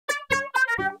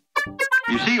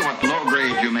You see what low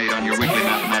grade you made on your weekly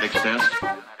mathematics test?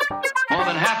 More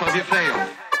than half of you failed.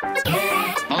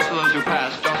 Most of those who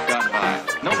passed just got by.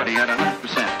 Nobody had 100%.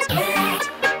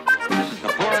 This is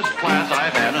the poorest class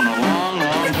I've had in a long,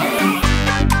 long time.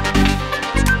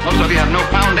 Most of you have no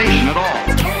foundation at all.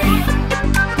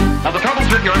 Now the trouble's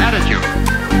with your attitude.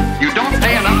 You don't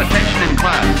pay enough attention in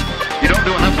class. You don't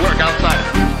do enough work outside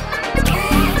of it.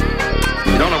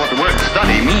 You don't know what the word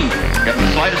study means. You haven't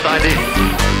the slightest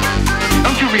idea.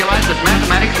 Don't you realize that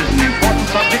mathematics is an important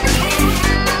subject?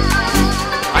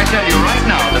 I tell you right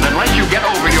now that unless you get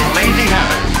over your lazy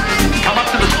habits and come up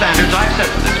to the standards I've set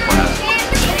for this class,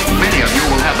 many of you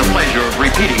will have the pleasure of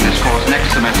repeating this course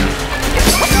next semester.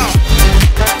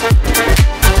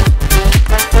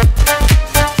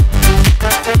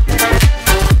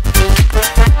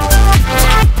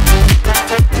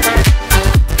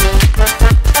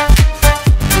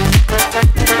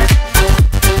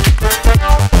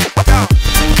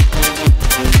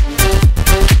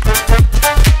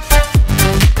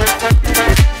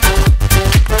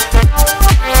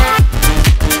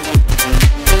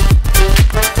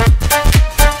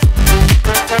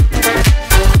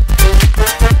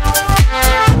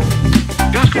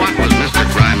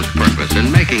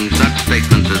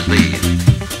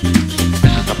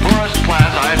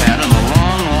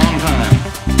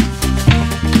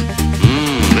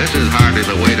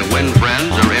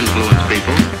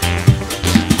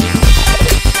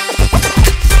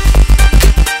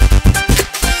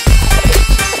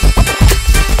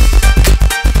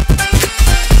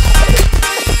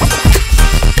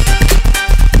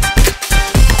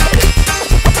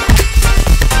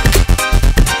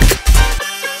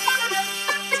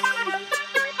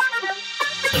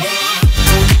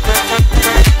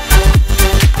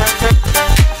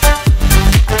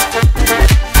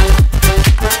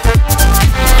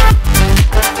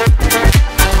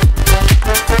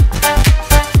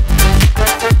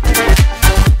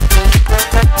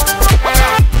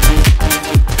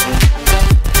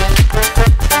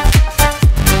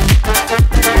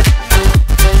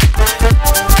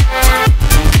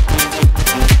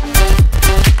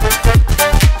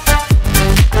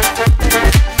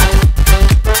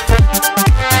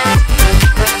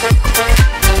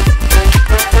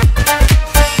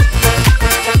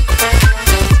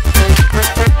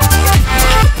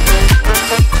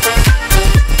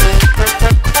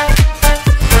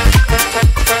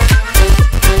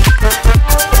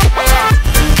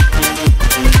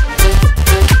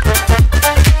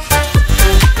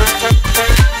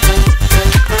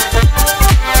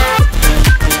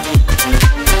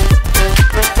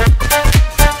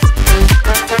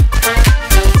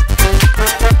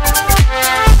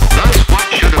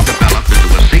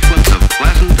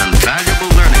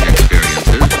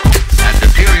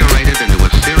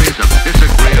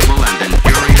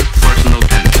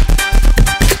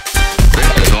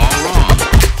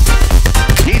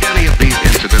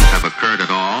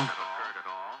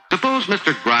 Suppose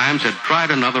Mr. Grimes had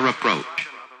tried another approach.